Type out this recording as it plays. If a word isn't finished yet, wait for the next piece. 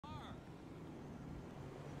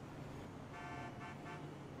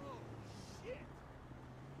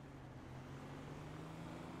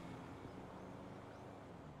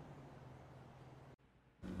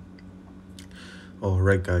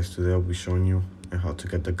Alright guys, today I'll be showing you how to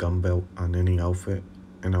get the gun belt on any outfit,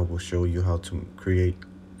 and I will show you how to create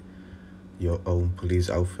your own police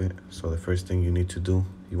outfit. So the first thing you need to do,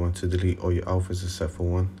 you want to delete all your outfits except for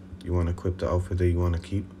one. You want to equip the outfit that you want to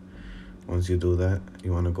keep. Once you do that,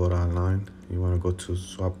 you want to go to online, you want to go to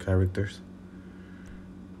swap characters.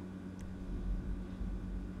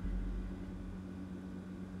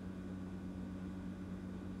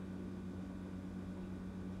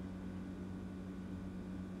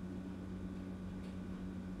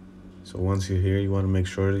 So once you're here, you want to make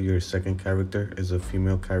sure that your second character is a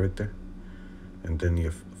female character, and then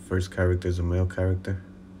your first character is a male character.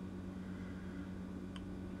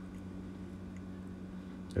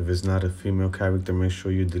 If it's not a female character, make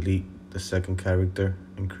sure you delete the second character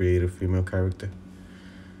and create a female character.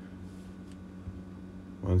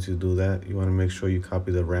 Once you do that, you want to make sure you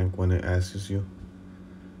copy the rank when it asks you.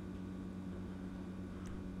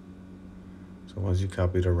 So once you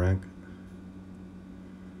copy the rank,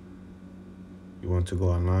 you want to go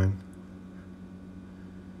online.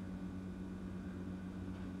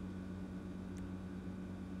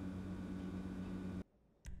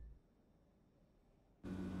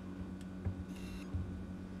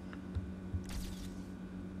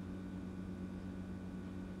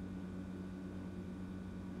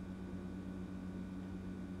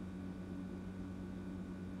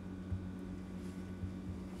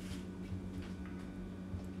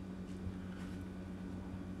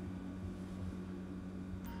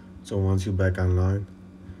 So once you're back online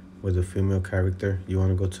with a female character, you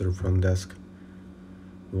want to go to the front desk.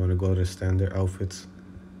 You want to go to standard outfits.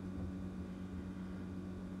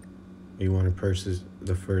 You want to purchase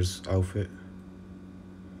the first outfit.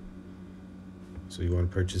 So you want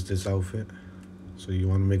to purchase this outfit. So you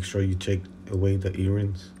want to make sure you take away the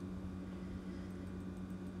earrings.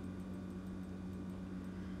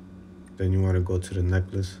 Then you want to go to the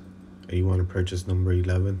necklace, and you want to purchase number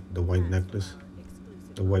 11, the white necklace,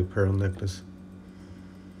 the white pearl necklace.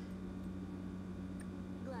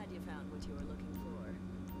 Glad you found what you were looking for.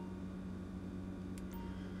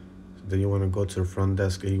 So then you want to go to the front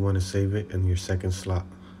desk, and you want to save it in your second slot.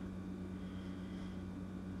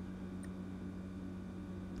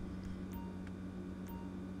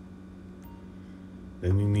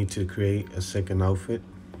 Then you need to create a second outfit.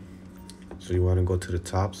 So you want to go to the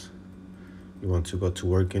tops. You want to go to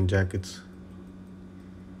working jackets.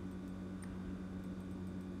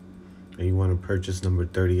 And you want to purchase number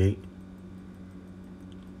 38.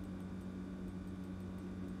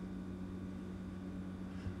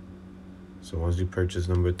 So once you purchase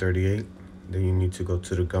number 38, then you need to go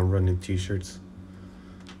to the gun running t-shirts.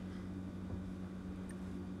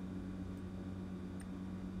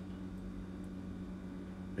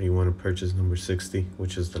 And you want to purchase number 60,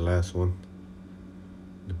 which is the last one,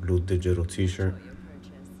 the blue digital t-shirt.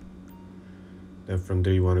 Then from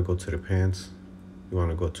there you want to go to the pants. You want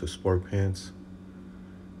to go to sport pants.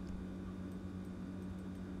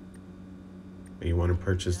 And you want to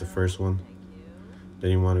purchase the first one.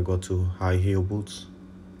 Then you want to go to high heel boots.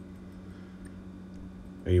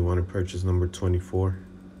 And you want to purchase number 24.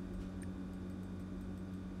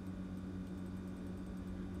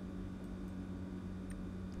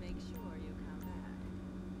 Make sure you come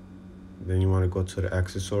back. Then you want to go to the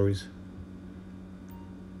accessories.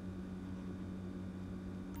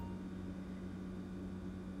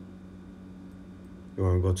 You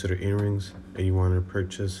want to go to the earrings, and you want to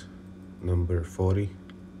purchase number 40.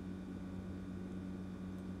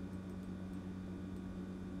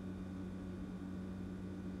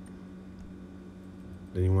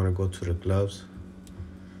 Then you want to go to the gloves,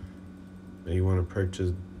 and you want to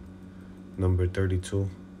purchase number 32.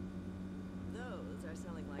 Those are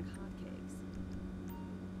selling like hotcakes.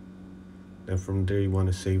 Then from there you want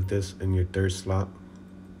to save this in your third slot.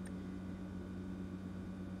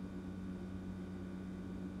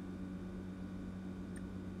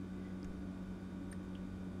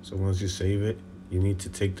 So once you save it, you need to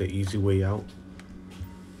take the easy way out.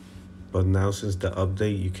 But now since the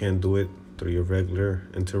update, you can't do it through your regular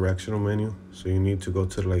interactional menu. So you need to go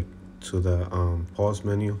to the pause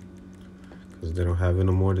menu, because they don't have it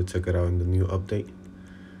no more. They took it out in the new update.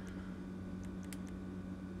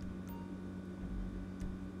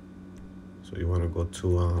 So you want to go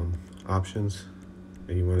to options,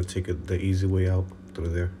 and you want to take it the easy way out through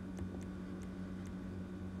there.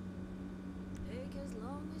 Take as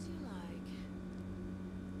long as you like.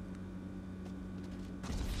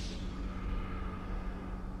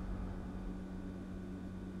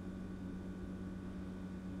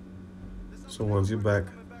 So once you're back,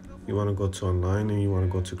 you want to go to online, and you want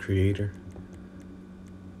to go to creator.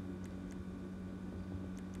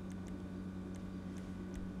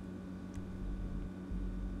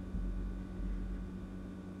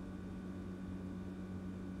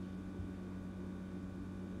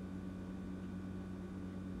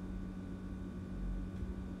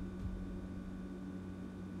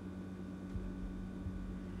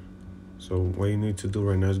 So what you need to do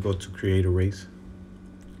right now is go to create a race.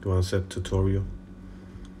 Go on set tutorial.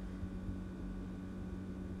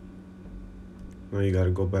 Now you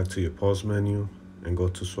gotta go back to your pause menu and go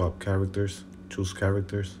to swap characters, choose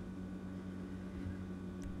characters.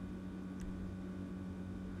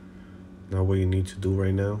 Now what you need to do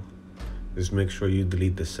right now is make sure you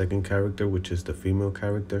delete the second character, which is the female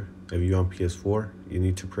character. If you're on PS4, you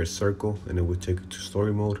need to press circle and it will take you to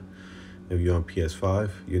story mode. If you're on PS5,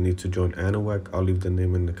 you need to join Anahuac. I'll leave the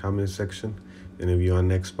name in the comment section. And if you're on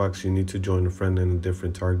Xbox, you need to join a friend in a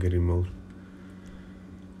different targeting mode.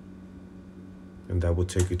 And that will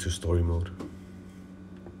take you to story mode.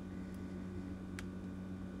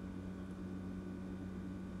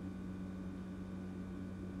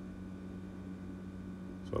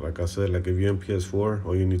 So like I said, like if you're in PS4,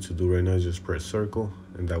 all you need to do right now is just press circle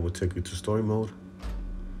and that will take you to story mode.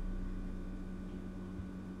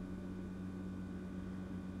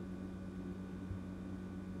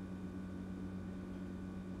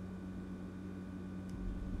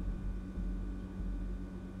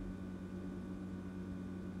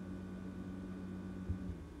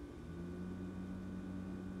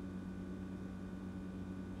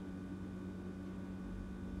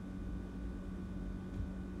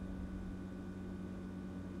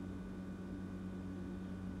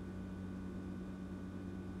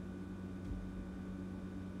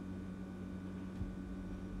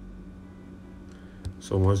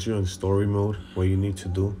 So once you're in story mode, what you need to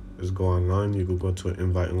do is go online. You can go to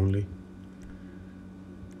invite only.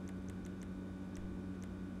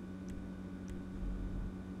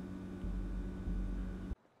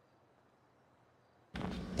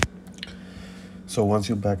 So once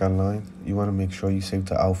you're back online, you want to make sure you save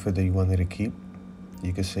the outfit that you wanted to keep.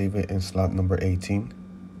 You can save it in slot number 18.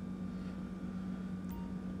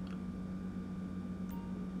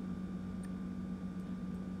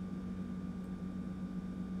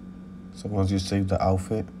 So once you save the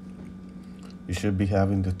outfit, you should be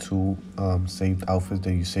having the two saved outfits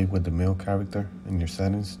that you saved with the male character in your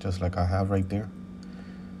settings, just like I have right there.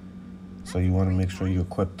 So you want to make sure you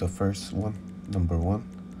equip the first one, number 1.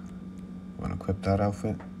 You want to equip that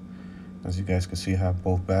outfit. As you guys can see, I have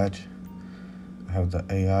both badge. I have the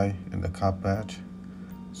AI and the cop badge.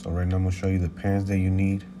 So right now I'm going to show you the pants that you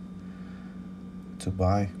need to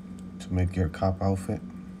buy to make your cop outfit.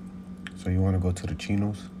 So you want to go to the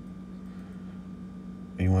chinos.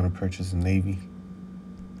 And you want to purchase a navy.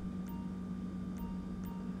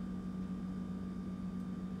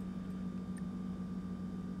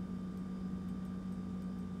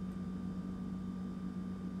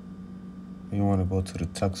 And you want to go to the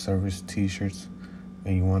Tuck Service t-shirts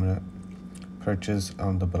and you want to purchase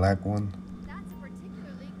the black one. That's a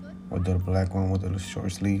particularly good Or the black one with the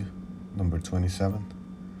short sleeve, number 27.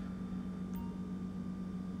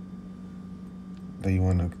 Then you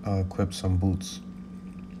want to equip some boots.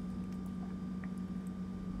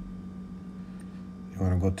 You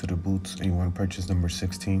want to go to the boots and you want to purchase number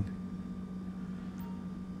 16.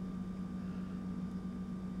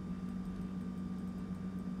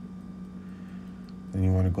 Then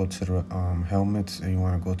you want to go to the helmets and you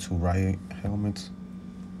want to go to Riot helmets.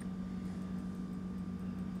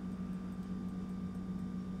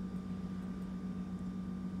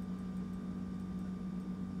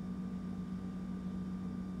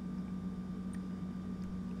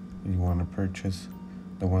 You want to purchase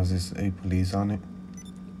the ones that say police on it,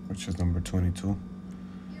 which is number 22.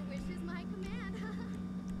 Your wish is my command.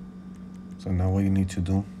 So now what you need to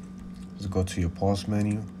do is go to your pause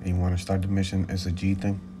menu and you want to start the mission. It's a G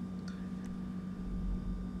thing.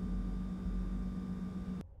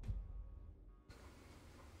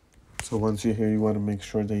 So once you're here, you want to make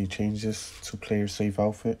sure that you change this to player safe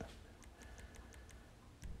outfit.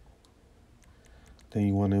 Then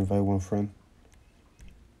you want to invite one friend.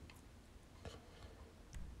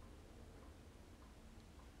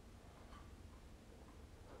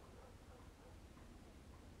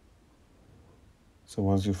 So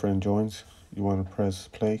once your friend joins, you want to press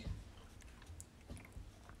play.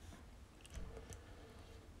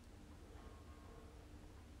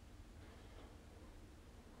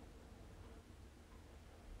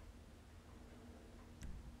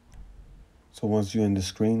 So once you're in the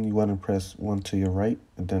screen, you want to press 1 to your right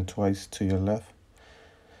and then twice to your left.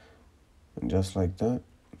 And just like that,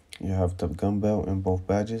 you have the gun belt and both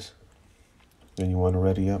badges. Then you want to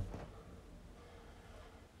ready up.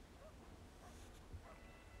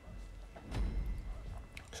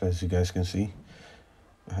 So as you guys can see,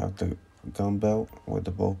 I have the gun belt with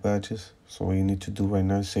the both badges. So what you need to do right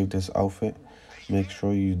now is save this outfit. Make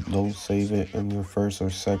sure you don't save it in your first or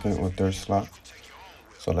second or third slot.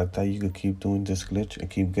 So like that, you could keep doing this glitch and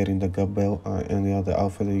keep getting the gun belt on any other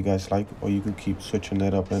outfit that you guys like, or you could keep switching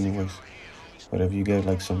it up anyways. But if you get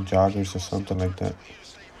like some joggers or something like that.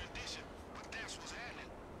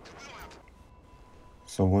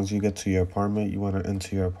 So once you get to your apartment, you want to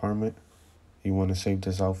enter your apartment. You want to save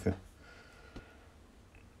this outfit.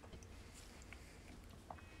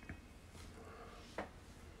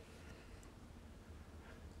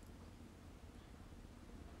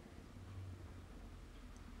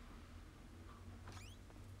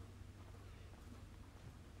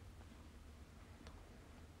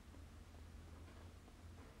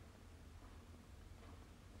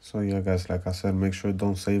 So yeah guys, like I said, make sure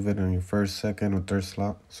don't save it in your first, second, or third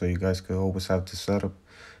slot, so you guys could always have the setup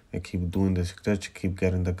and keep doing this glitch, keep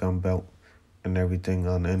getting the gun belt and everything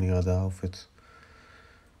on any other outfits.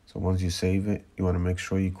 So once you save it, you want to make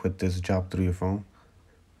sure you quit this job through your phone.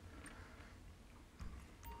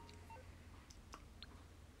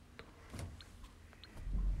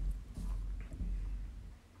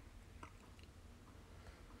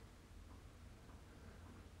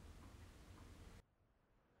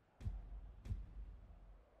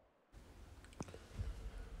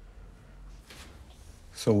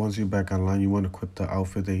 So once you're back online, you want to quit the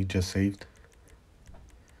outfit that you just saved.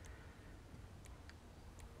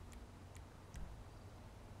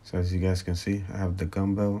 So as you guys can see, I have the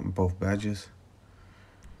gun belt and both badges.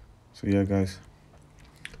 So yeah guys,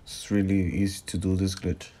 it's really easy to do this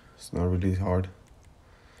glitch. It's not really hard.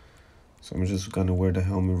 So I'm just gonna wear the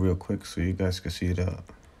helmet real quick so you guys can see how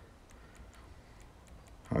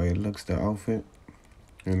it looks, the outfit.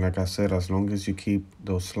 And like I said, as long as you keep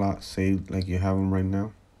those slots saved like you have them right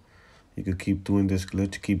now, you could keep doing this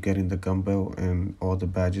glitch, keep getting the gun belt and all the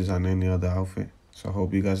badges on any other outfit. So I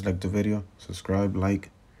hope you guys liked the video. Subscribe,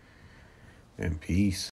 like, and peace.